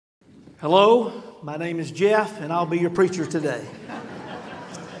Hello, my name is Jeff, and I'll be your preacher today.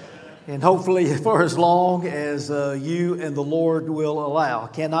 And hopefully for as long as you and the Lord will allow. I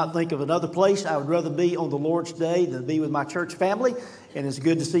cannot think of another place I would rather be on the Lord's Day than be with my church family. And it's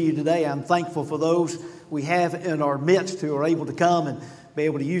good to see you today. I'm thankful for those we have in our midst who are able to come and be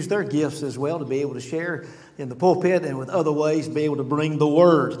able to use their gifts as well to be able to share in the pulpit and with other ways be able to bring the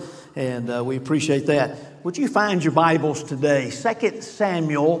Word. And we appreciate that. Would you find your Bibles today? 2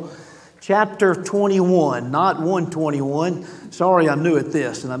 Samuel chapter 21, not 121. Sorry, I'm new at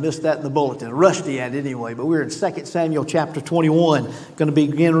this, and I missed that in the bulletin. Rusty at it anyway, but we're in 2 Samuel chapter 21. Going to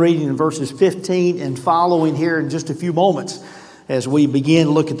begin reading in verses 15 and following here in just a few moments as we begin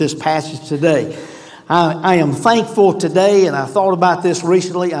to look at this passage today. I am thankful today, and I thought about this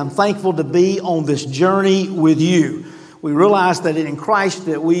recently. I'm thankful to be on this journey with you. We realize that in Christ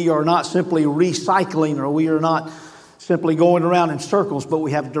that we are not simply recycling, or we are not simply going around in circles, but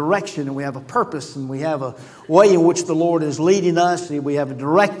we have a direction and we have a purpose and we have a way in which the Lord is leading us. We have a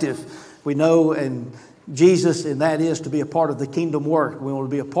directive we know in Jesus, and that is to be a part of the kingdom work. We want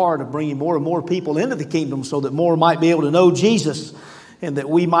to be a part of bringing more and more people into the kingdom so that more might be able to know Jesus and that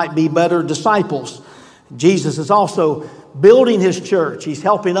we might be better disciples. Jesus is also building His church. He's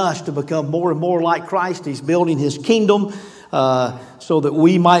helping us to become more and more like Christ. He's building His kingdom so that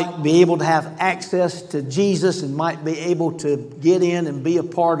we might be able to have access to Jesus and might be able to get in and be a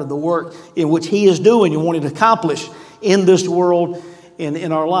part of the work in which He is doing and wanting to accomplish in this world and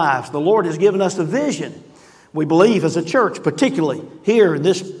in our lives. The Lord has given us a vision. We believe as a church, particularly here in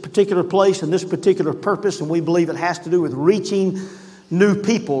this particular place and this particular purpose, and we believe it has to do with reaching new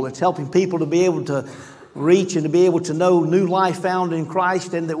people. It's helping people to be able to reach and to be able to know new life found in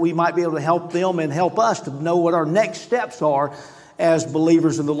Christ, and that we might be able to help them and help us to know what our next steps are as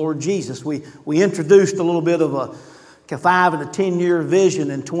believers in the Lord Jesus. We introduced a little bit of a 5 and a 10-year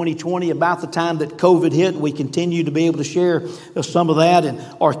vision in 2020 about the time that COVID hit. We continue to be able to share some of that, and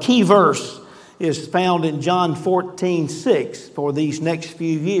our key verse is found in John 14:6 for these next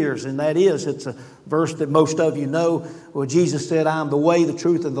few years, and that is, it's a verse that most of you know, where Jesus said, "I am the way, the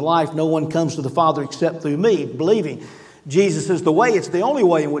truth, and the life. No one comes to the Father except through me." Believing Jesus is the way. It's the only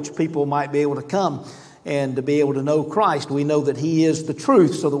way in which people might be able to come and to be able to know Christ. We know that He is the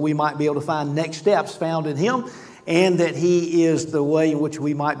truth so that we might be able to find next steps found in Him, and that He is the way in which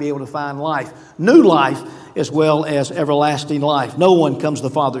we might be able to find life, new life, as well as everlasting life. No one comes to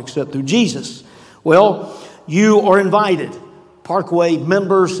the Father except through Jesus. Well, you are invited, Parkway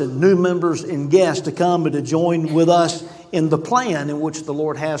members and new members and guests, to come and to join with us in the plan in which the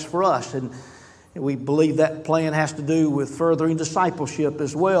Lord has for us. And we believe that plan has to do with furthering discipleship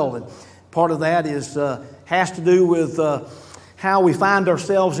as well. And part of that is has to do with how we find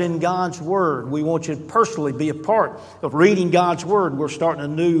ourselves in God's Word. We want you to personally be a part of reading God's Word. We're starting a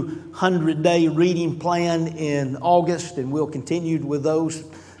new 100-day reading plan in August, and we'll continue with those,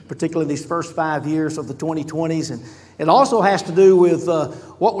 particularly these first 5 years of the 2020s. And it also has to do with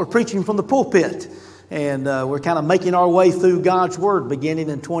what we're preaching from the pulpit. And we're kind of making our way through God's Word beginning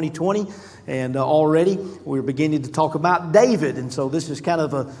in 2020. And already we're beginning to talk about David. And so this is kind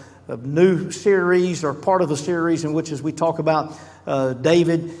of a new series, or part of a series in which as we talk about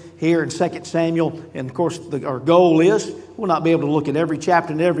David here in 2 Samuel. And of course our goal is we'll not be able to look at every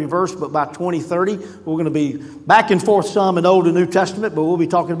chapter and every verse, but by 2030 we're going to be back and forth some in Old and New Testament, but we'll be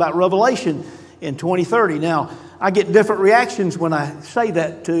talking about Revelation in 2030. Now, I get different reactions when I say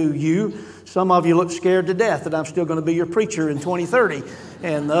that to you. Some of you look scared to death that I'm still going to be your preacher in 2030.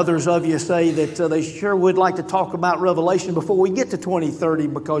 And others of you say that they sure would like to talk about Revelation before we get to 2030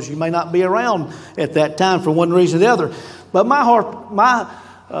 because you may not be around at that time for one reason or the other. But my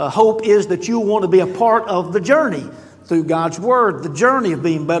hope is that you want to be a part of the journey through God's Word, the journey of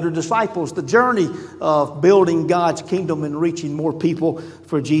being better disciples, the journey of building God's kingdom and reaching more people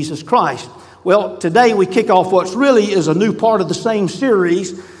for Jesus Christ. Well, today we kick off what really is a new part of the same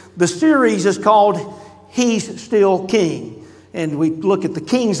series. The series is called He's Still King. And we look at the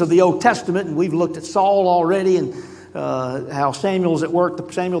kings of the Old Testament, and we've looked at Saul already, and how Samuel's at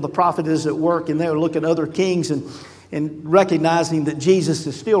work, Samuel the prophet is at work, and they're looking at other kings and recognizing that Jesus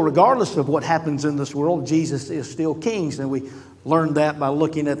is still, regardless of what happens in this world, Jesus is still king. And we learned that by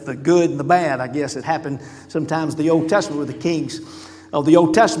looking at the good and the bad. I guess it happened sometimes in the Old Testament with the kings of the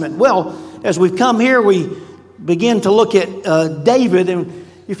Old Testament. Well, as we've come here, we begin to look at David, and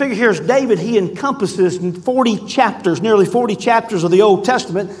you figure here's David. He encompasses in 40 chapters, nearly 40 chapters of the Old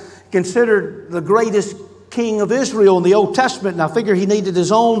Testament, considered the greatest king of Israel in the Old Testament. And I figure he needed his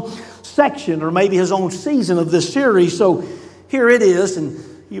own section or maybe his own season of this series. So here it is, and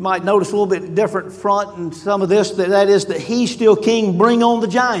you might notice a little bit different front and some of this, that is that He's Still King, bring on the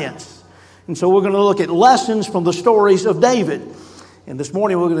giants. And so we're going to look at lessons from the stories of David. And this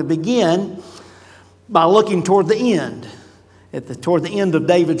morning we're going to begin by looking toward the end. Toward the end of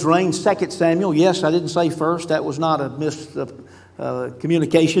David's reign, 2 Samuel. Yes, I didn't say first. That was not a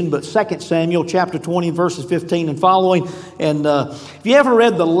miscommunication. But 2 Samuel chapter 20, verses 15 and following. And if you ever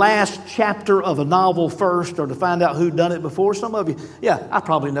read the last chapter of a novel first, or to find out who done it before, some of you, yeah, I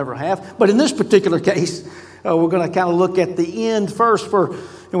probably never have. But in this particular case, we're going to kind of look at the end first.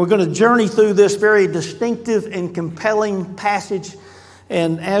 And we're going to journey through this very distinctive and compelling passage.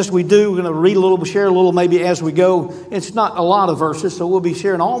 And as we do, we're going to read a little, share a little maybe as we go. It's not a lot of verses, so we'll be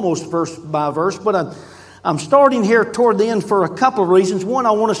sharing almost verse by verse. But I'm starting here toward the end for a couple of reasons. One,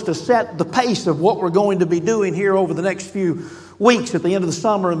 I want us to set the pace of what we're going to be doing here over the next few weeks at the end of the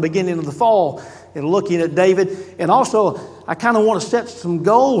summer and beginning of the fall, and looking at David. And also, I kind of want to set some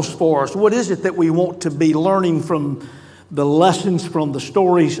goals for us. What is it that we want to be learning from the lessons from the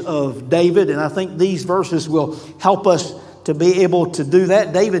stories of David? And I think these verses will help us to be able to do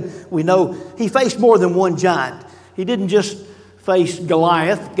that. David, we know, he faced more than one giant. He didn't just face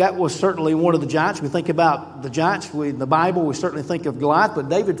Goliath. That was certainly one of the giants. We think about the giants in the Bible, we certainly think of Goliath, but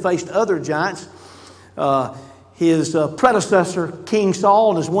David faced other giants. His predecessor, King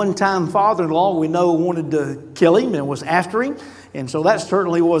Saul, and his one-time father-in-law, we know, wanted to kill him and was after him. And so that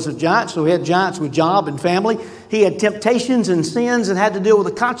certainly was a giant. So he had giants with job and family. He had temptations and sins and had to deal with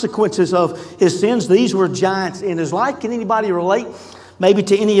the consequences of his sins. These were giants in his life. Can anybody relate maybe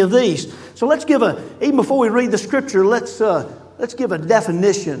to any of these? So let's give even before we read the scripture, let's give a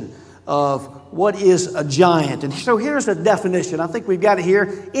definition of what is a giant. And so here's a definition. I think we've got it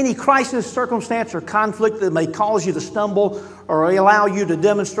here. Any crisis, circumstance, or conflict that may cause you to stumble or allow you to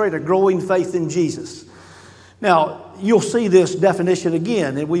demonstrate a growing faith in Jesus. Now, you'll see this definition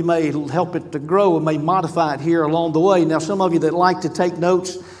again, and we may help it to grow and may modify it here along the way. Now, some of you that like to take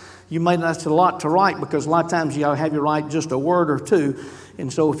notes, you may not have a lot to write, because a lot of times you have you write just a word or two.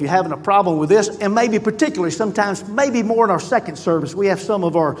 And so if you're having a problem with this, and maybe particularly sometimes, maybe more in our second service, we have some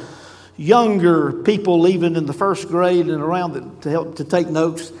of our younger people leaving in the first grade and around to help to take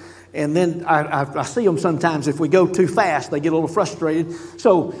notes. And then I see them sometimes, if we go too fast, they get a little frustrated.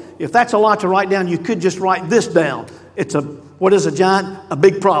 So if that's a lot to write down, you could just write this down. What is a giant? A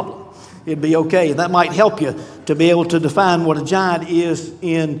big problem. It'd be okay. That might help you to be able to define what a giant is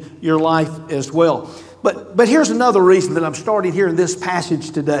in your life as well. But here's another reason that I'm starting here in this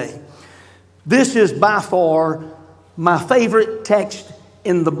passage today. This is by far my favorite text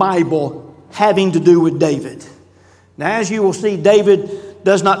in the Bible having to do with David. Now, as you will see, David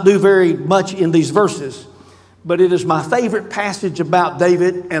does not do very much in these verses, but it is my favorite passage about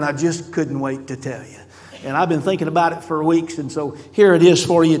David, and I just couldn't wait to tell you. And I've been thinking about it for weeks, and so here it is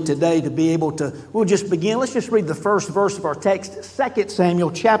for you today to be able to, we'll just begin. Let's just read the first verse of our text, 2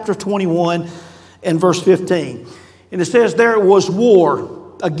 Samuel chapter 21 and verse 15. And it says, "There was war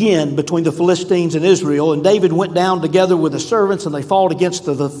again between the Philistines and Israel, and David went down together with the servants, and they fought against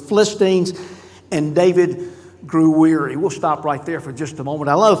the Philistines, and David grew weary." We'll stop right there for just a moment.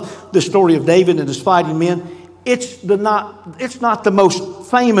 I love the story of David and his fighting men. It's not the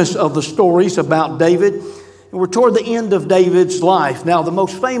most famous of the stories about David. And we're toward the end of David's life. Now, the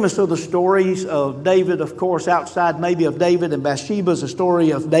most famous of the stories of David, of course, outside maybe of David and Bathsheba, is the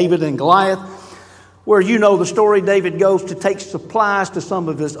story of David and Goliath, where you know the story. David goes to take supplies to some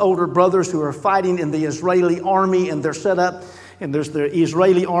of his older brothers who are fighting in the Israeli army, and they're set up. And there's the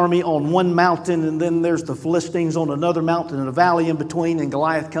Israeli army on one mountain, and then there's the Philistines on another mountain and a valley in between. And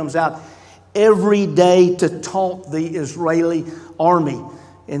Goliath comes out every day to taunt the Israeli army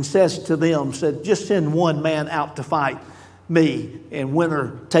and says to them, "Just send one man out to fight me, and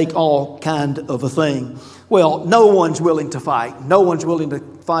winner take all kind of a thing." Well, no one's willing to fight. No one's willing to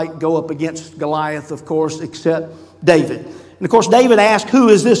fight, go up against Goliath, of course, except David. And of course, David asked, "Who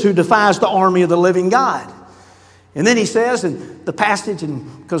is this who defies the army of the living God?" And then he says in the passage, and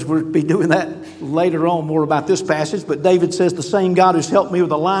because we'll be doing that later on more about this passage, but David says, "The same God who's helped me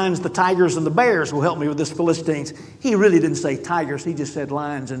with the lions, the tigers, and the bears will help me with this Philistines." He really didn't say tigers. He just said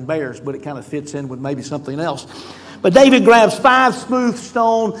lions and bears, but it kind of fits in with maybe something else. But David grabs 5 smooth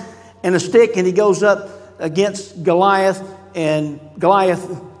stone and a stick, and he goes up against Goliath. And Goliath,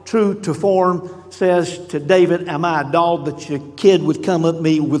 true to form, says to David, "Am I a dog that your kid would come at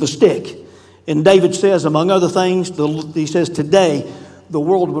me with a stick?" And David says, among other things, he says, "Today the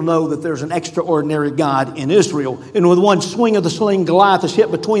world will know that there's an extraordinary God in Israel." And with one swing of the sling, Goliath is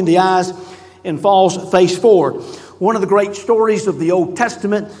hit between the eyes and falls face forward. One of the great stories of the Old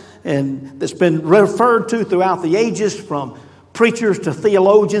Testament, and that's been referred to throughout the ages, from preachers to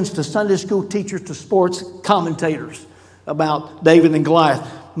theologians to Sunday school teachers to sports commentators, about David and Goliath.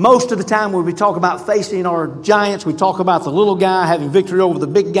 most of the time when we talk about facing our giants, we talk about the little guy having victory over the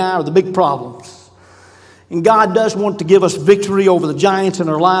big guy or the big problems. And God does want to give us victory over the giants in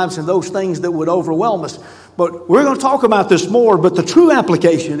our lives and those things that would overwhelm us. But we're going to talk about this more, but the true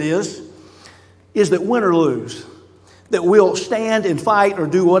application is that win or lose, that we'll stand and fight or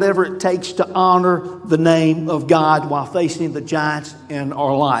do whatever it takes to honor the name of God while facing the giants in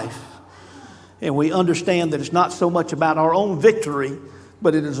our life. And we understand that it's not so much about our own victory,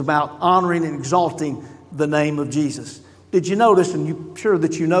 but it is about honoring and exalting the name of Jesus. Did you notice, and I'm sure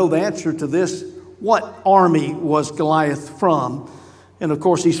that you know the answer to this, what army was Goliath from? And of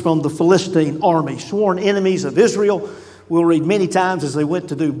course, he's from the Philistine army, sworn enemies of Israel. We'll read many times as they went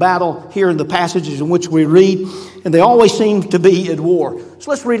to do battle here in the passages in which we read, and they always seem to be at war. So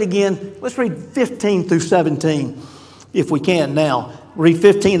let's read again. Let's read 15 through 17 if we can now. Read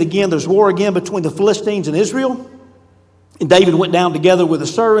 15 again. There's war again between the Philistines and Israel. And David went down together with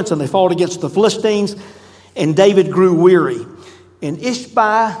his servants, and they fought against the Philistines, and David grew weary. And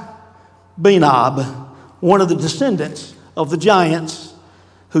Ishbi-Benob, one of the descendants of the giants,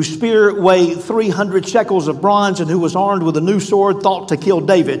 whose spear weighed 300 shekels of bronze and who was armed with a new sword, thought to kill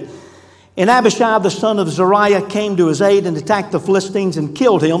David. And Abishai, the son of Zeruiah, came to his aid and attacked the Philistines and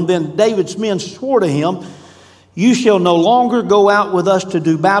killed him. Then David's men swore to him, "You shall no longer go out with us to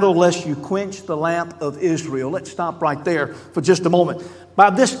do battle, lest you quench the lamp of Israel." Let's stop right there for just a moment.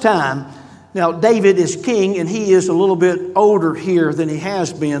 By this time, now David is king, and he is a little bit older here than he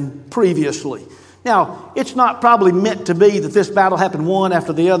has been previously. Now, it's not probably meant to be that this battle happened one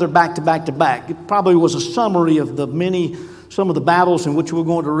after the other, back to back to back. It probably was a summary of some of the battles in which we're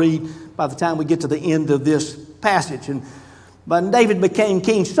going to read by the time we get to the end of this passage. And when David became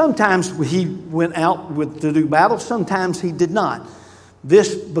king, sometimes he went out to do battle, sometimes he did not.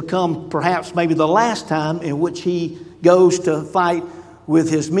 This become perhaps maybe the last time in which he goes to fight with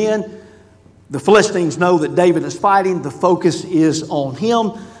his men. The Philistines know that David is fighting. The focus is on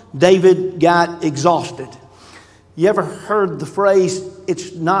him. David got exhausted. You ever heard the phrase,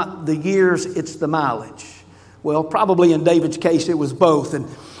 "It's not the years, it's the mileage"? Well, probably in David's case, it was both. And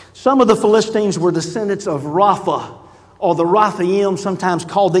some of the Philistines were descendants of Rapha, or the Raphaim, sometimes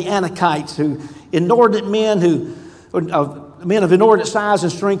called the Anakites, men of inordinate size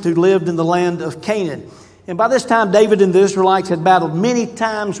and strength who lived in the land of Canaan. And by this time, David and the Israelites had battled many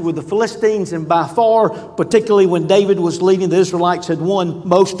times with the Philistines, and by far, particularly when David was leading, the Israelites had won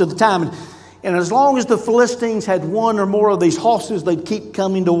most of the time. And as long as the Philistines had one or more of these horses, they'd keep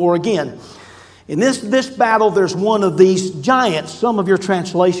coming to war again. In this battle, there's one of these giants. Some of your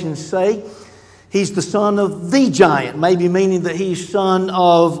translations say he's the son of the giant, maybe meaning that he's son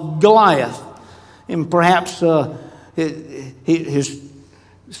of Goliath. And perhaps his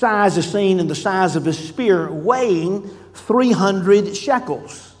size is seen in the size of his spear, weighing 300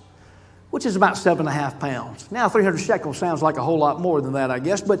 shekels, which is about 7.5 pounds. Now, 300 shekels sounds like a whole lot more than that, I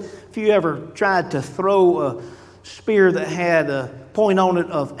guess. But if you ever tried to throw a spear that had a point on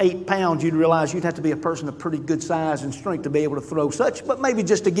it of 8 pounds, you'd realize you'd have to be a person of pretty good size and strength to be able to throw such. But maybe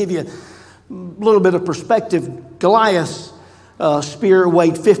just to give you a little bit of perspective, Goliath's spear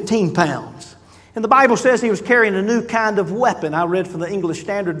weighed 15 pounds. And the Bible says he was carrying a new kind of weapon. I read from the English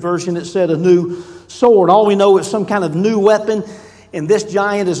Standard Version, it said a new sword. All we know is some kind of new weapon. And this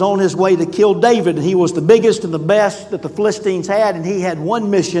giant is on his way to kill David. And he was the biggest and the best that the Philistines had. And he had one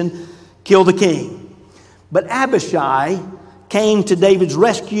mission, kill the king. But Abishai came to David's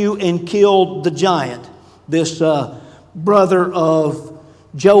rescue and killed the giant. This brother of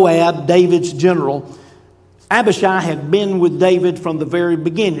Joab, David's general. Abishai had been with David from the very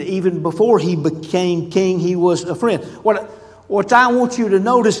beginning. Even before he became king, he was a friend. What I want you to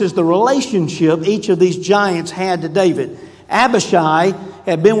notice is the relationship each of these giants had to David. Abishai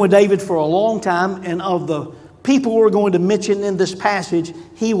had been with David for a long time, and of the people we're going to mention in this passage,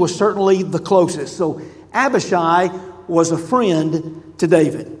 he was certainly the closest. So Abishai was a friend to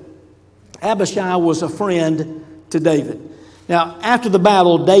David. Abishai was a friend to David. Now, after the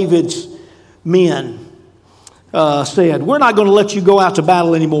battle, David's men said, "We're not going to let you go out to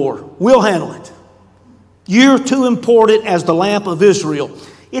battle anymore. We'll handle it. You're too important as the lamp of Israel."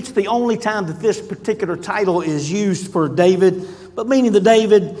 It's the only time that this particular title is used for David, but meaning that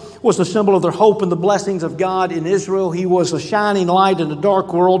David was a symbol of their hope and the blessings of God in Israel. He was a shining light in a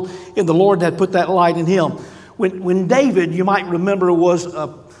dark world, and the Lord had put that light in him. When David, you might remember, was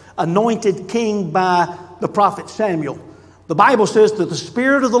anointed king by the prophet Samuel, the Bible says that the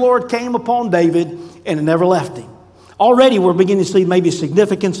Spirit of the Lord came upon David and it never left him. Already we're beginning to see maybe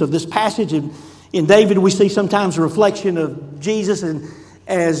significance of this passage. In David, we see sometimes a reflection of Jesus, and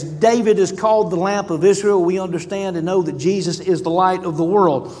As David is called the lamp of Israel, we understand and know that Jesus is the light of the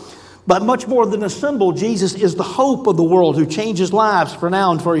world. But much more than a symbol, Jesus is the hope of the world who changes lives for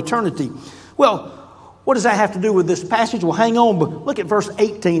now and for eternity. Well, what does that have to do with this passage? Well, hang on, but look at verse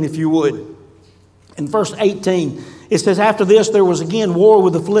 18 if you would. In verse 18, it says, after this there was again war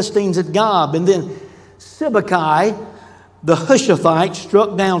with the Philistines at Gob, and then Sibbecai, the Hushathite,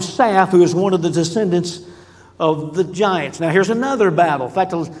 struck down Saph, who is one of the descendants of the giants. Now here's another battle. In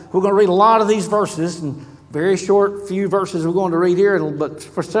fact, we're going to read a lot of these verses, and very short few verses we're going to read here, but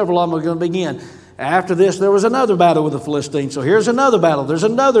for several of them we're going to begin. After this, there was another battle with the Philistines. So here's another battle. There's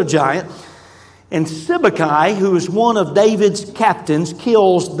another giant. And Sibbecai, who is one of David's captains,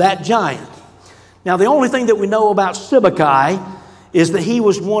 kills that giant. Now, the only thing that we know about Sibbecai is that he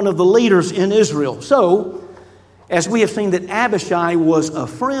was one of the leaders in Israel. So, as we have seen that Abishai was a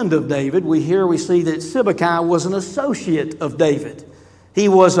friend of David, we see that Sibbecai was an associate of David. He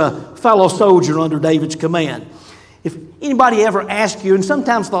was a fellow soldier under David's command. If anybody ever asks you, and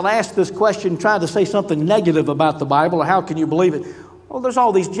sometimes they'll ask this question, try to say something negative about the Bible, or how can you believe it? Well, there's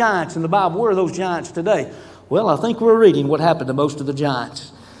all these giants in the Bible. Where are those giants today? Well, I think we're reading what happened to most of the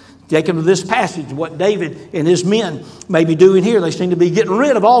giants. Taking to this passage, what David and his men may be doing here, they seem to be getting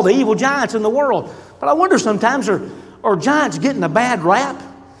rid of all the evil giants in the world. But I wonder sometimes, are giants getting a bad rap?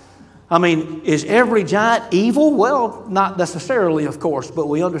 I mean, is every giant evil? Well, not necessarily, of course, but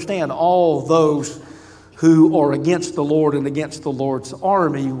we understand all those who are against the Lord and against the Lord's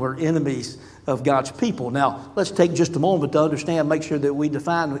army were enemies of God's people. Now, let's take just a moment to understand, make sure that we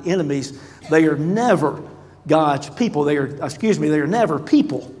define enemies. They are never God's people. They are never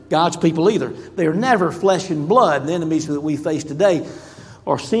people, God's people either. They are never flesh and blood. The enemies that we face today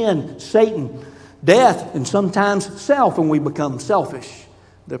are sin, Satan, death, and sometimes self when we become selfish.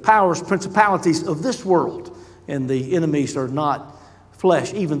 The powers, principalities of this world, and the enemies are not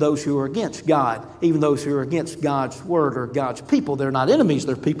flesh, even those who are against God, even those who are against God's word or God's people. They're not enemies,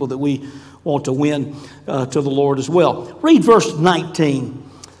 they're people that we want to win to the Lord as well. Read verse 19.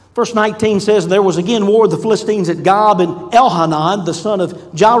 Verse 19 says, there was again war with the Philistines at Gob, and Elhanan, the son of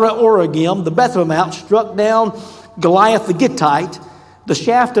Jaareh-oregim, the Bethlehemite, struck down Goliath the Gittite, the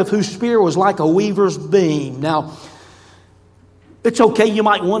shaft of whose spear was like a weaver's beam. Now, it's okay, you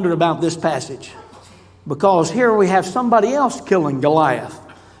might wonder about this passage, because here we have somebody else killing Goliath.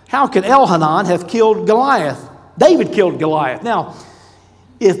 How could Elhanan have killed Goliath? David killed Goliath. Now,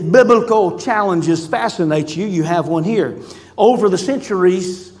 if biblical challenges fascinate you, you have one here. Over the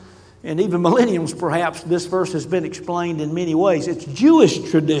centuries, and even millenniums perhaps, this verse has been explained in many ways. It's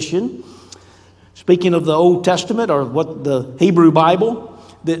Jewish tradition, speaking of the Old Testament or what the Hebrew Bible,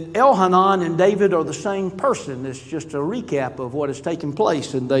 that Elhanan and David are the same person. It's just a recap of what has taken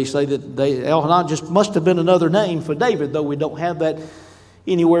place. And they say that Elhanan just must have been another name for David, though we don't have that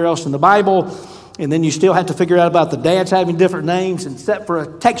anywhere else in the Bible. And then you still have to figure out about the dads having different names. Except for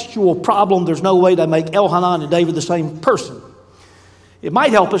a textual problem, there's no way to make Elhanan and David the same person. It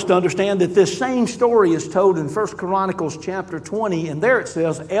might help us to understand that this same story is told in 1 Chronicles chapter 20. And there it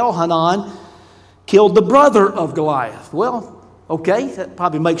says, Elhanan killed the brother of Goliath. Well, okay, that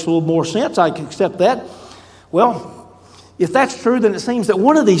probably makes a little more sense. I can accept that. Well, if that's true, then it seems that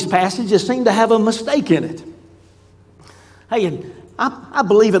one of these passages seem to have a mistake in it. Hey, and I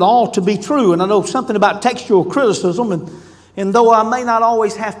believe it all to be true, and I know something about textual criticism, and though I may not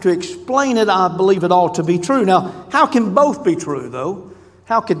always have to explain it, I believe it all to be true. Now, how can both be true, though?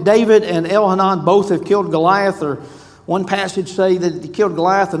 How could David and Elhanan both have killed Goliath? Or one passage say that he killed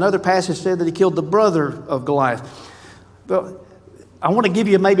Goliath, another passage said that he killed the brother of Goliath. Well, I want to give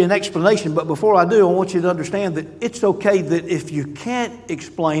you maybe an explanation, but before I do, I want you to understand that it's okay that if you can't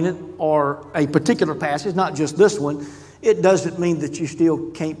explain it, or a particular passage, not just this one, it doesn't mean that you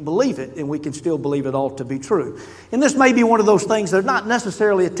still can't believe it, and we can still believe it all to be true. And this may be one of those things that are not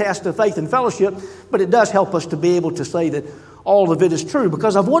necessarily a test of faith and fellowship, but it does help us to be able to say that all of it is true,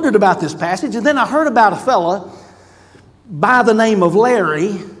 because I've wondered about this passage, and then I heard about a fella by the name of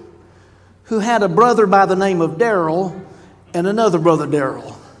Larry who had a brother by the name of Daryl and another brother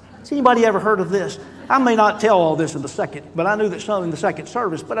Daryl. Has anybody ever heard of this? I may not tell all this in the second, but I knew that some in the second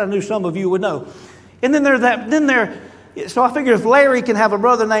service, but I knew some of you would know. And so I figured if Larry can have a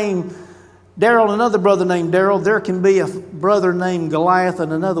brother named Daryl and another brother named Daryl, there can be a brother named Goliath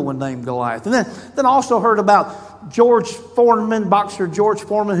and another one named Goliath. And then I also heard about George Foreman, boxer George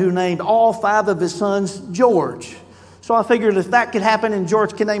Foreman, who named all 5 of his sons George. So I figured if that could happen and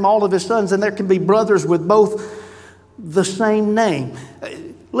George can name all of his sons, then there can be brothers with both the same name.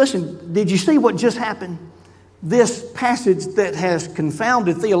 Listen, did you see what just happened? This passage that has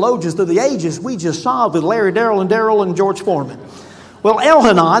confounded theologians through the ages, we just saw with Larry Daryl and George Foreman. Well,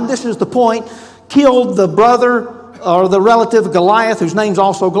 Elhanan, this is the point, killed the brother or the relative of Goliath, whose name's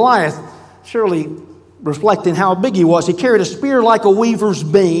also Goliath, surely reflecting how big he was. He carried a spear like a weaver's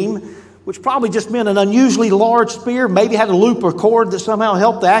beam, which probably just meant an unusually large spear, maybe had a loop or cord that somehow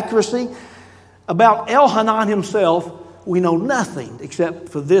helped the accuracy. About Elhanan himself, we know nothing except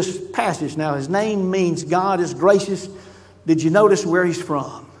for this passage. Now, his name means God is gracious. Did you notice where he's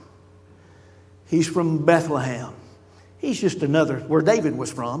from? He's from Bethlehem. He's just another, where David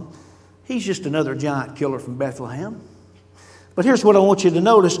was from. He's just another giant killer from Bethlehem. But here's what I want you to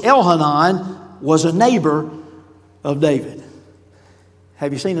notice. Elhanan was a neighbor of David.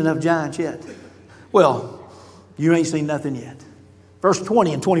 Have you seen enough giants yet? Well, you ain't seen nothing yet. Verse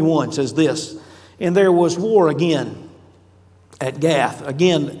 20 and 21 says this, and there was war again at Gath.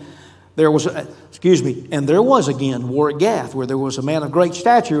 And there was again war at Gath, where there was a man of great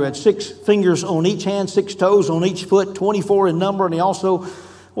stature who had 6 fingers on each hand, 6 toes on each foot, 24 in number, and he also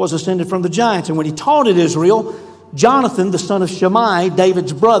was ascended from the giants. And when he taunted Israel, Jonathan, the son of Shimei,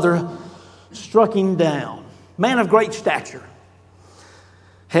 David's brother, struck him down. Man of great stature.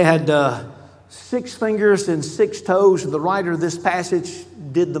 Had 6 fingers and 6 toes. The writer of this passage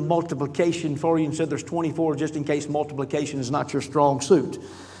did the multiplication for you and said there's 24 just in case multiplication is not your strong suit.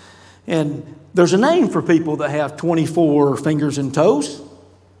 And there's a name for people that have 24 fingers and toes.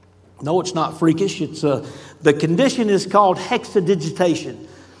 No, it's not freakish. It's the condition is called hexadigitation.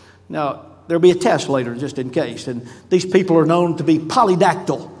 Now, there'll be a test later just in case. And these people are known to be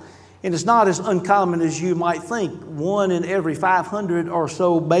polydactyl. And it's not as uncommon as you might think. 1 in every 500 or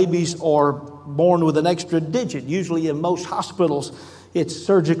so babies are born with an extra digit. Usually in most hospitals, it's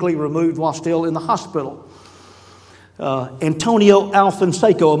surgically removed while still in the hospital. Antonio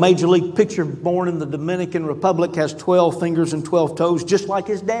Alfonseca, a major league pitcher born in the Dominican Republic, has 12 fingers and 12 toes, just like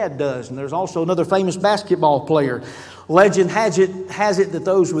his dad does. And there's also another famous basketball player. Legend has it that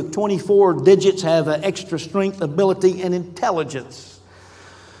those with 24 digits have an extra strength, ability, and intelligence.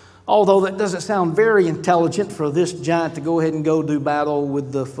 Although that doesn't sound very intelligent for this giant to go ahead and go do battle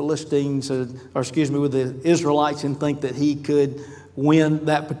with the Philistines, with the Israelites and think that he could win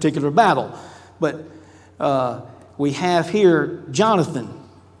that particular battle. But we have here Jonathan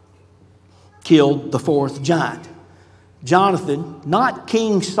killed the 4th giant. Jonathan, not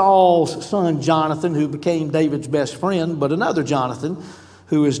King Saul's son Jonathan, who became David's best friend, but another Jonathan,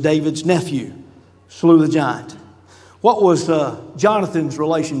 who is David's nephew, slew the giant. What was Jonathan's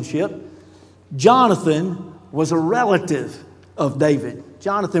relationship? Jonathan was a relative of David.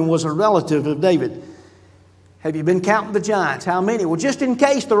 Jonathan was a relative of David. Have you been counting the giants? How many? Well, just in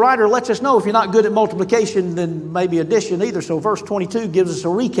case, the writer lets us know if you're not good at multiplication, then maybe addition either. So verse 22 gives us a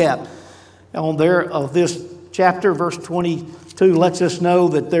recap on there of this chapter. Verse 22 lets us know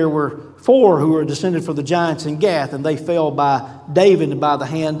that there were 4 who were descended from the giants in Gath, and they fell by David and by the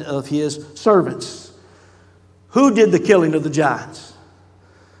hand of his servants. Who did the killing of the giants?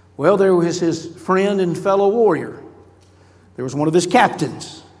 Well, there was his friend and fellow warrior. There was one of his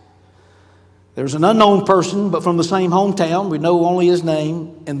captains. There was an unknown person, but from the same hometown. We know only his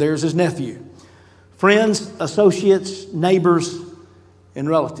name, and there's his nephew. Friends, associates, neighbors, and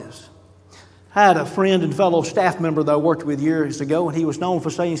relatives. I had a friend and fellow staff member that I worked with years ago, and he was known for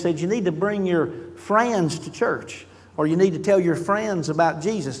saying, he said, you need to bring your friends to church, or you need to tell your friends about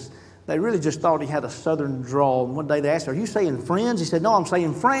Jesus. They really just thought he had a southern drawl. And one day they asked him, are you saying friends? He said, no, I'm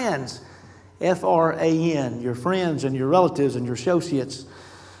saying friends. F-R-A-N, your friends and your relatives and your associates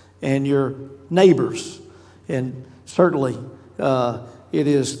and your neighbors. And certainly it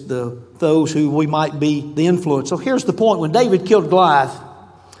is those who we might be the influence. So here's the point. When David killed Goliath,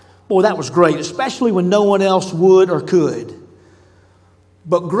 boy, that was great, especially when no one else would or could.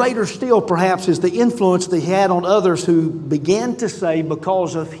 But greater still, perhaps, is the influence that he had on others who began to say,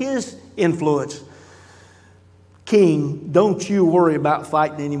 because of his influence, King, don't you worry about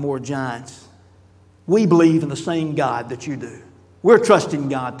fighting any more giants. We believe in the same God that you do. We're trusting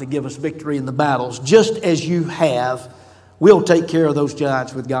God to give us victory in the battles. Just as you have, we'll take care of those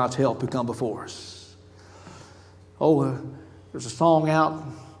giants with God's help who come before us. Oh, there's a song out,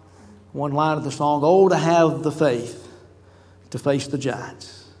 one line of the song, oh, to have the faith to face the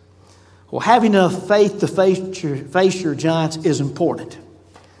giants. Well, having enough faith to face your giants is important.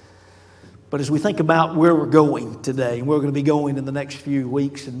 But as we think about where we're going today, and we're going to be going in the next few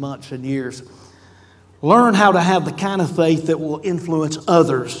weeks and months and years, learn how to have the kind of faith that will influence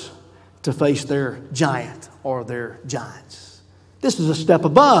others to face their giant or their giants. This is a step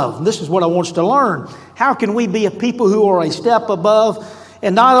above. And this is what I want us to learn. How can we be a people who are a step above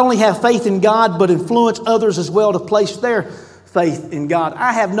and not only have faith in God, but influence others as well to place their faith in God.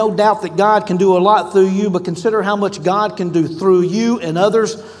 I have no doubt that God can do a lot through you, but consider how much God can do through you and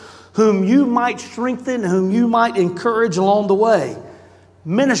others whom you might strengthen, whom you might encourage along the way.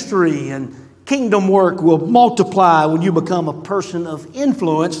 Ministry and kingdom work will multiply when you become a person of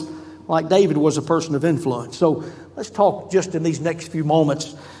influence, like David was a person of influence. So let's talk just in these next few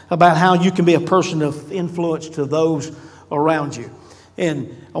moments about how you can be a person of influence to those around you.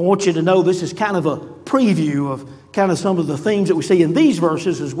 And I want you to know this is kind of a preview of kind of some of the themes that we see in these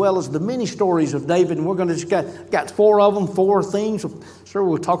verses, as well as the many stories of David. And we're going to just got four of them, four themes. I'm sure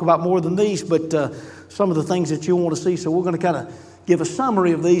we'll talk about more than these, but some of the things that you'll want to see. So we're going to kind of give a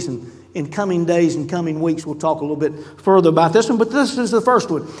summary of these, and in coming days and coming weeks, we'll talk a little bit further about this one. But this is the first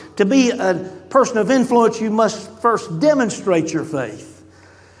one. To be a person of influence, you must first demonstrate your faith.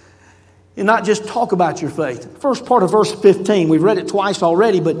 And not just talk about your faith. First part of verse 15, we've read it twice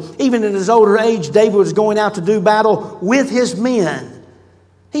already, but even in his older age, David was going out to do battle with his men.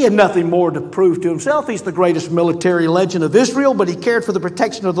 He had nothing more to prove to himself. He's the greatest military legend of Israel, but he cared for the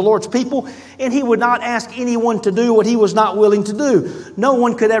protection of the Lord's people, and he would not ask anyone to do what he was not willing to do. No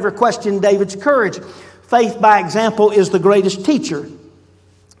one could ever question David's courage. Faith, by example, is the greatest teacher.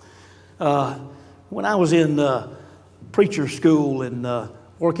 When I was in preacher school and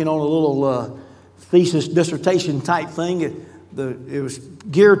working on a little thesis dissertation type thing, it was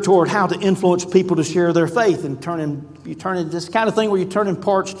geared toward how to influence people to share their faith, and you turn in this kind of thing where you turn in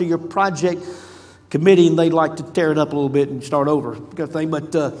parts to your project committee, and they'd like to tear it up a little bit and start over, kind of thing.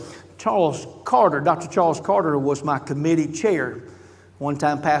 But Dr. Charles Carter was my committee chair. One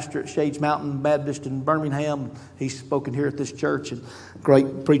time pastor at Shades Mountain Baptist in Birmingham. He's spoken here at this church, and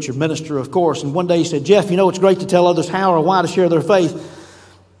great preacher, minister, of course. And one day he said, "Jeff, you know it's great to tell others how or why to share their faith,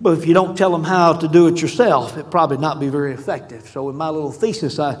 but if you don't tell them how to do it yourself, it'd probably not be very effective." So in my little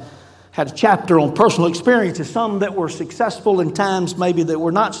thesis, I had a chapter on personal experiences, some that were successful and times maybe that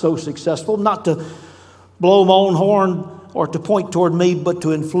were not so successful, not to blow my own horn or to point toward me, but to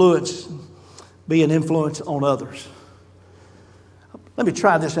be an influence on others. Let me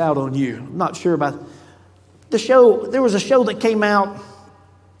try this out on you. I'm not sure about the show. There was a show that came out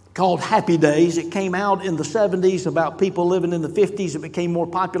called Happy Days. It came out in the 70s about people living in the 50s. It became more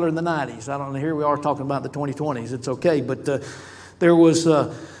popular in the 90s. I don't know, here we are talking about the 2020s. It's okay. But there was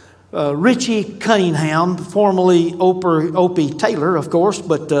Richie Cunningham, formerly Opie Taylor, of course,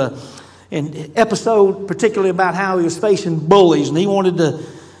 but an episode particularly about how he was facing bullies, and he wanted to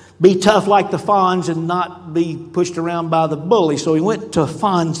be tough like the Fonz and not be pushed around by the bully. So he went to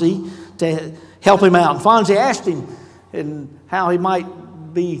Fonzie to help him out. And Fonzie asked him and how he might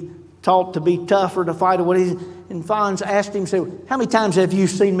be taught to be tough or to fight or what he. And Fonz asked him, said, "How many times have you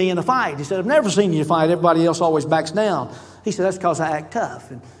seen me in a fight?" He said, "I've never seen you fight. Everybody else always backs down." He said, "That's because I act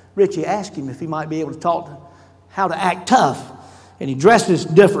tough." And Richie asked him if he might be able to taught how to act tough. And he dresses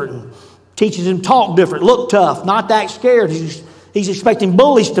different, and teaches him to talk different, look tough, not to act scared. He's expecting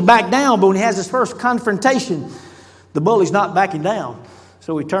bullies to back down, but when he has his first confrontation, the bully's not backing down.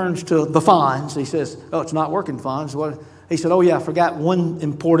 So he turns to the Fonz. He says, "Oh, it's not working, Fonz." What? He said, "Oh yeah, I forgot one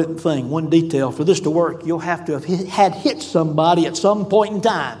important thing, one detail. For this to work, you'll have to have hit somebody at some point in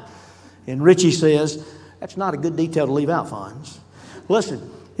time." And Richie says, "That's not a good detail to leave out, Fonz. Listen,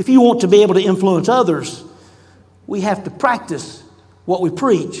 if you want to be able to influence others, we have to practice what we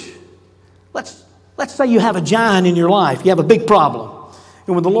preach. Let's say you have a giant in your life. You have a big problem.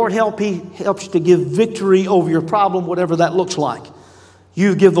 And when the Lord helps, He helps you to give victory over your problem, whatever that looks like.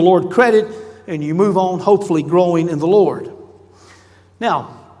 You give the Lord credit and you move on, hopefully growing in the Lord. Now,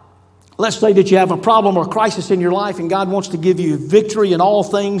 let's say that you have a problem or a crisis in your life and God wants to give you victory in all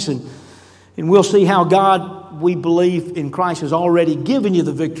things. And we'll see how God, we believe in Christ, has already given you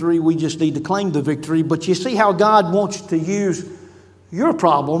the victory. We just need to claim the victory. But you see how God wants to use your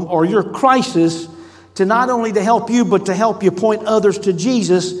problem or your crisis to not only to help you, but to help you point others to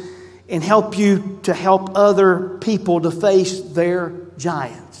Jesus and help you to help other people to face their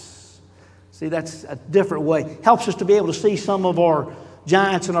giants. See, that's a different way. Helps us to be able to see some of our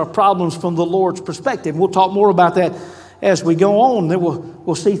giants and our problems from the Lord's perspective. We'll talk more about that as we go on. Then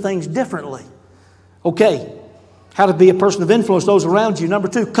we'll see things differently. Okay, how to be a person of influence, those around you. Number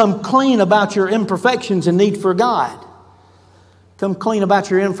 2, come clean about your imperfections and need for God. Come clean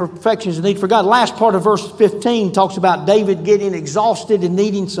about your imperfections and need for God. Last part of verse 15 talks about David getting exhausted and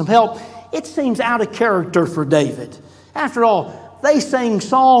needing some help. It seems out of character for David. After all, they sang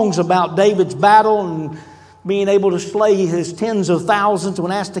songs about David's battle and being able to slay his tens of thousands.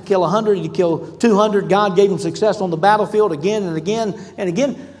 When asked to kill 100, he killed 200. God gave him success on the battlefield again and again and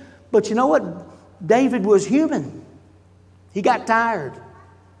again. But you know what? David was human. He got tired.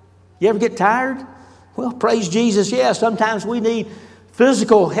 You ever get tired? Well, praise Jesus, yes. Sometimes we need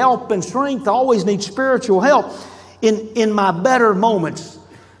physical help and strength. I always need spiritual help. In my better moments,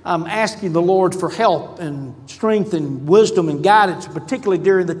 I'm asking the Lord for help and strength and wisdom and guidance, particularly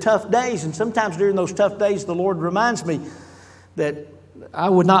during the tough days. And sometimes during those tough days, the Lord reminds me that I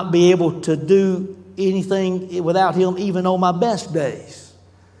would not be able to do anything without Him, even on my best days.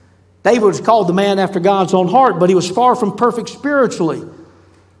 David was called the man after God's own heart, but he was far from perfect spiritually.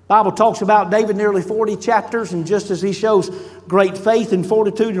 The Bible talks about David nearly 40 chapters, and just as he shows great faith and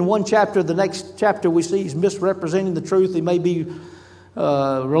fortitude in one chapter, the next chapter we see he's misrepresenting the truth. He may be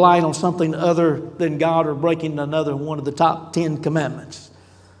relying on something other than God or breaking another one of the top 10 commandments.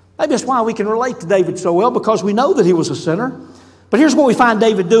 Maybe that's why we can relate to David so well, because we know that he was a sinner. But here's what we find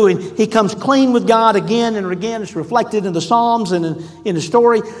David doing. He comes clean with God again and again. It's reflected in the Psalms and in the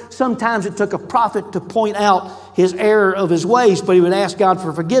story. Sometimes it took a prophet to point out his error of his ways, but he would ask God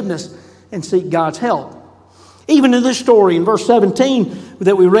for forgiveness and seek God's help. Even in this story, in verse 17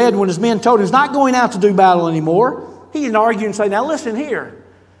 that we read, when his men told him he's not going out to do battle anymore, he didn't argue and say, now listen here,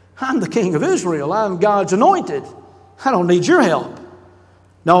 I'm the king of Israel. I'm God's anointed. I don't need your help.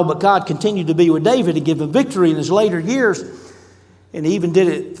 No, but God continued to be with David and give him victory in his later years. And he even did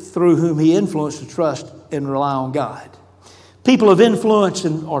it through whom he influenced to trust and rely on God. People of influence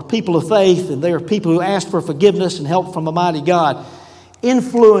are people of faith, and they are people who ask for forgiveness and help from a mighty God.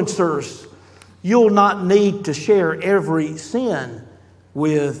 Influencers, you'll not need to share every sin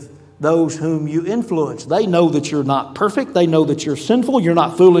with those whom you influence. They know that you're not perfect. They know that you're sinful. You're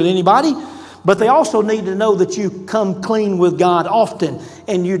not fooling anybody. But they also need to know that you come clean with God often,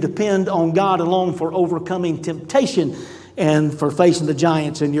 and you depend on God alone for overcoming temptation and for facing the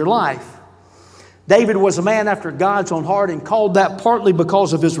giants in your life. David was a man after God's own heart, and called that partly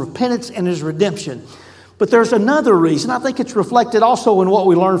because of his repentance and his redemption. But there's another reason. I think it's reflected also in what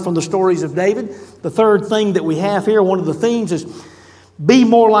we learn from the stories of David. The third thing that we have here, one of the themes, is be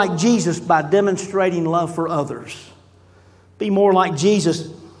more like Jesus by demonstrating love for others. Be more like Jesus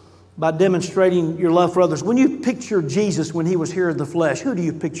by demonstrating your love for others. When you picture Jesus when he was here in the flesh, who do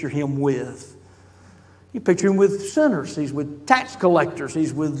you picture him with? You picture him with sinners. He's with tax collectors.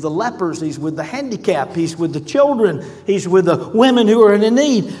 He's with the lepers. He's with the handicapped. He's with the children. He's with the women who are in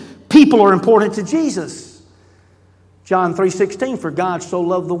need. People are important to Jesus. John 3:16, for God so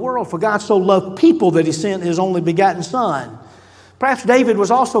loved the world, for God so loved people that he sent his only begotten Son. Perhaps David was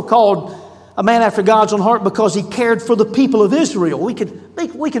also called a man after God's own heart because he cared for the people of Israel. We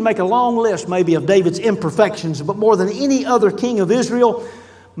can make a long list maybe of David's imperfections, but more than any other king of Israel,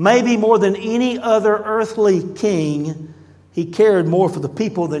 maybe more than any other earthly king, he cared more for the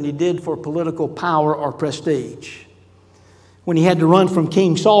people than he did for political power or prestige. When he had to run from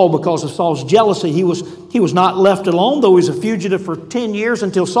King Saul because of Saul's jealousy, he was not left alone, though he was a fugitive for 10 years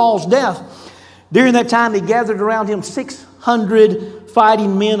until Saul's death. During that time, he gathered around him 600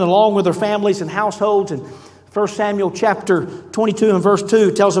 fighting men along with their families and households. And 1 Samuel chapter 22 and verse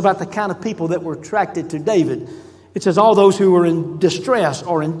 2 tells about the kind of people that were attracted to David. It says all those who were in distress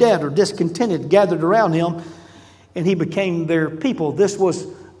or in debt or discontented gathered around him, and he became their people. This was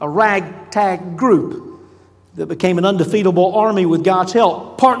a ragtag group that became an undefeatable army with God's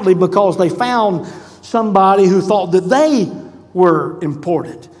help, partly because they found somebody who thought that they were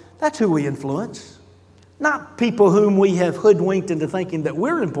important. That's who we influence. Not people whom we have hoodwinked into thinking that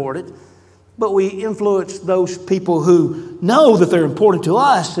we're important, but we influence those people who know that they're important to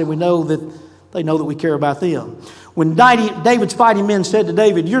us, and we know that they know that we care about them. When David's fighting men said to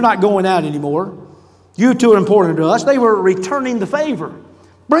David, you're not going out anymore. You two are important to us. They were returning the favor.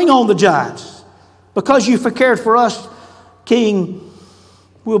 Bring on the giants. Because you cared for us, King,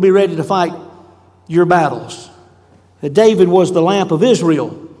 we'll be ready to fight your battles. David was the lamp of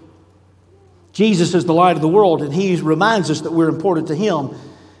Israel. Jesus is the light of the world, and he reminds us that we're important to him,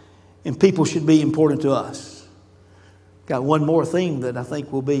 and people should be important to us. Got one more theme that I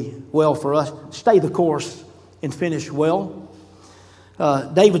think will be well for us. Stay the course and finish well.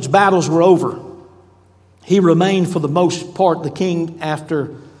 David's battles were over. He remained for the most part the king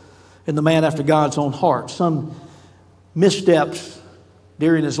and the man after God's own heart. Some missteps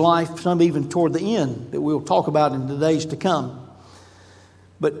during his life, some even toward the end that we'll talk about in the days to come.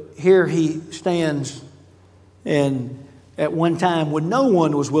 But here he stands, and at one time when no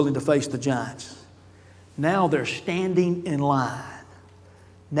one was willing to face the giants, now they're standing in line.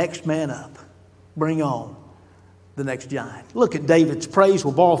 Next man up. Bring on the next giant. Look at David's praise.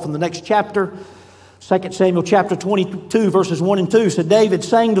 We'll borrow from the next chapter. 2 Samuel chapter 22, verses 1 and 2 said, David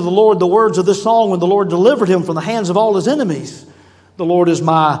sang to the Lord the words of this song when the Lord delivered him from the hands of all his enemies. The Lord is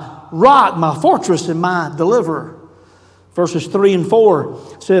my rock, my fortress, and my deliverer. Verses 3 and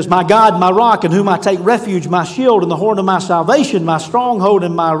 4 says, My God, my rock, in whom I take refuge, my shield and the horn of my salvation, my stronghold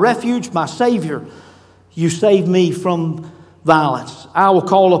and my refuge, my Savior. You save me from violence. I will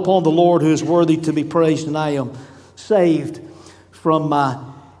call upon the Lord who is worthy to be praised, and I am saved from my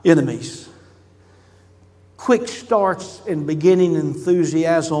enemies. Quick starts and beginning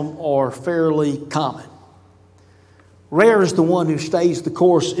enthusiasm are fairly common. Rare is the one who stays the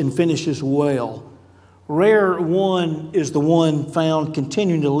course and finishes well. Rare one is the one found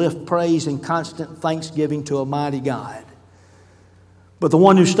continuing to lift praise and constant thanksgiving to a mighty God. But the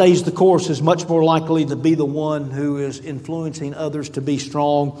one who stays the course is much more likely to be the one who is influencing others to be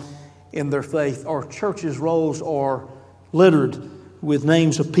strong in their faith. Our church's rolls are littered with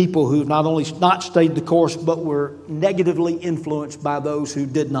names of people who not only not stayed the course, but were negatively influenced by those who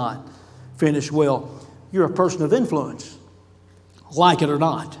did not finish well. You're a person of influence, like it or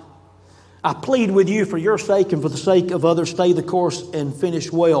not. I plead with you for your sake and for the sake of others, stay the course and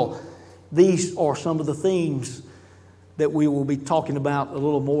finish well. These are some of the themes that we will be talking about a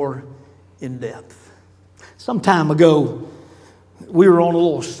little more in depth. Some time ago, we were on a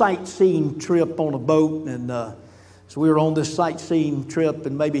little sightseeing trip on a boat, and so we were on this sightseeing trip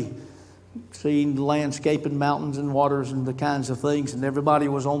and maybe seeing the landscape and mountains and waters and the kinds of things, and everybody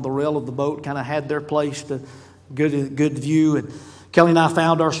was on the rail of the boat, kind of had their place to good view. And Kelly and I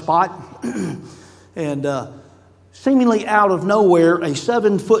found our spot, and seemingly out of nowhere, a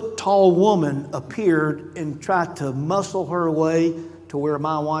 7-foot tall woman appeared and tried to muscle her way to where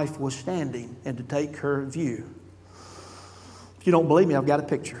my wife was standing and to take her view. If you don't believe me, I've got a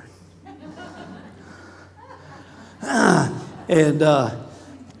picture. And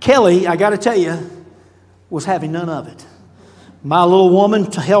Kelly, I got to tell you, was having none of it. My little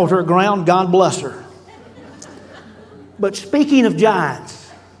woman held her ground, God bless her. But speaking of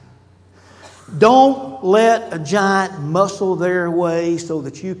giants, don't let a giant muscle their way so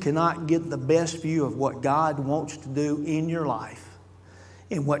that you cannot get the best view of what God wants to do in your life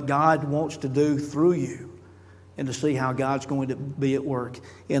and what God wants to do through you, and to see how God's going to be at work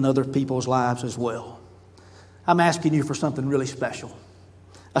in other people's lives as well. I'm asking you for something really special,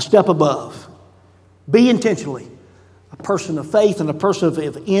 a step above. Be intentionally a person of faith and a person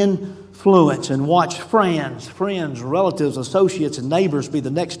of influence, and watch friends, relatives, associates, and neighbors be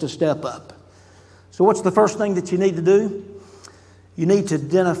the next to step up. So what's the first thing that you need to do? You need to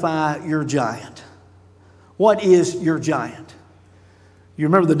identify your giant. What is your giant? You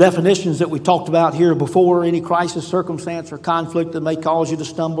remember the definitions that we talked about here before: any crisis, circumstance, or conflict that may cause you to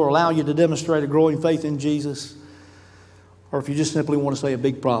stumble or allow you to demonstrate a growing faith in Jesus. Or if you just simply want to say a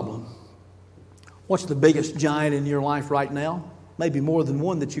big problem. What's the biggest giant in your life right now? Maybe more than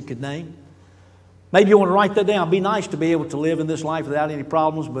one that you could name. Maybe you want to write that down. It'd be nice to be able to live in this life without any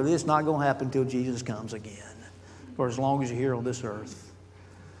problems, but it's not going to happen until Jesus comes again, for as long as you're here on this earth.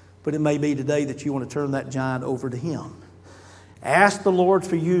 But it may be today that you want to turn that giant over to Him. Ask the Lord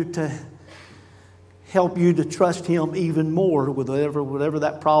for you to help you to trust Him even more with whatever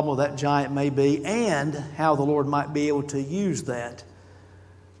that problem or that giant may be, and how the Lord might be able to use that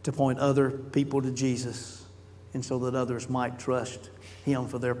to point other people to Jesus, and so that others might trust Him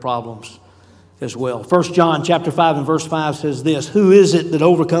for their problems as well. 1 John chapter 5 and verse 5 says this: Who is it that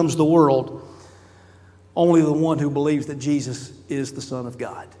overcomes the world? Only the one who believes that Jesus is the Son of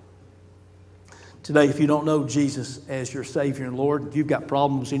God. Today, if you don't know Jesus as your Savior and Lord, you've got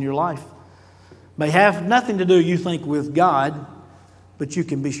problems in your life. May have nothing to do, you think, with God, but you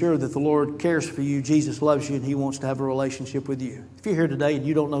can be sure that the Lord cares for you. Jesus loves you, and He wants to have a relationship with you. If you're here today and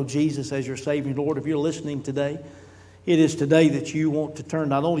you don't know Jesus as your Savior and Lord, if you're listening today, it is today that you want to turn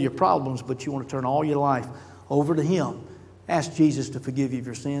not only your problems, but you want to turn all your life over to Him. Ask Jesus to forgive you of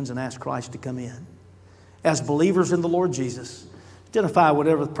your sins and ask Christ to come in. As believers in the Lord Jesus, identify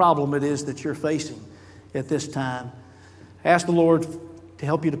whatever the problem it is that you're facing at this time. Ask the Lord to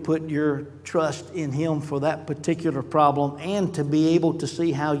help you to put your trust in Him for that particular problem, and to be able to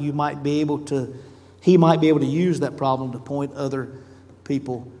see how He might be able to use that problem to point other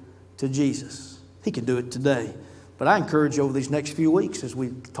people to Jesus. He can do it today. But I encourage you over these next few weeks, as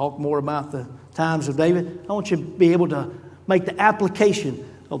we talk more about the times of David, I want you to be able to make the application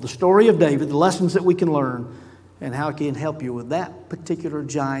of the story of David, the lessons that we can learn, and how it can help you with that particular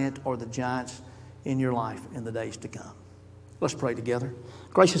giant or the giants in your life in the days to come. Let's pray together.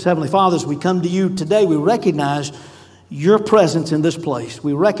 Gracious Heavenly Father, as we come to you today, we recognize your presence in this place.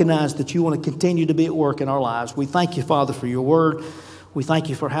 We recognize that you want to continue to be at work in our lives. We thank you, Father, for your word. We thank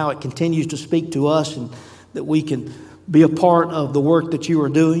you for how it continues to speak to us, and that we can be a part of the work that you are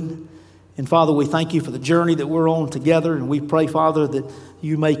doing. And Father, we thank you for the journey that we're on together. And we pray, Father, that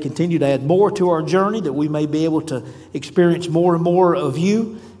you may continue to add more to our journey, that we may be able to experience more and more of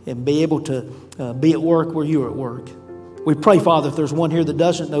you and be able to be at work where you're at work. We pray, Father, if there's one here that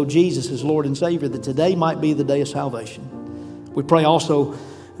doesn't know Jesus as Lord and Savior, that today might be the day of salvation. We pray also,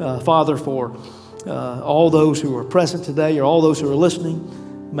 Father, for all those who are present today or all those who are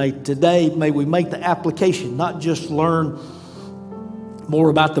listening. May we make the application, not just learn more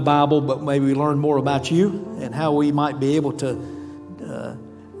about the Bible, but may we learn more about you and how we might be able to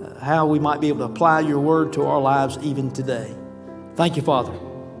apply your word to our lives even today. Thank you, Father,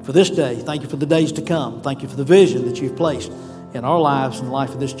 for this day. Thank you for the days to come. Thank you for the vision that you've placed in our lives and the life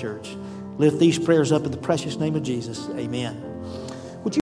of this church. Lift these prayers up in the precious name of Jesus. Amen.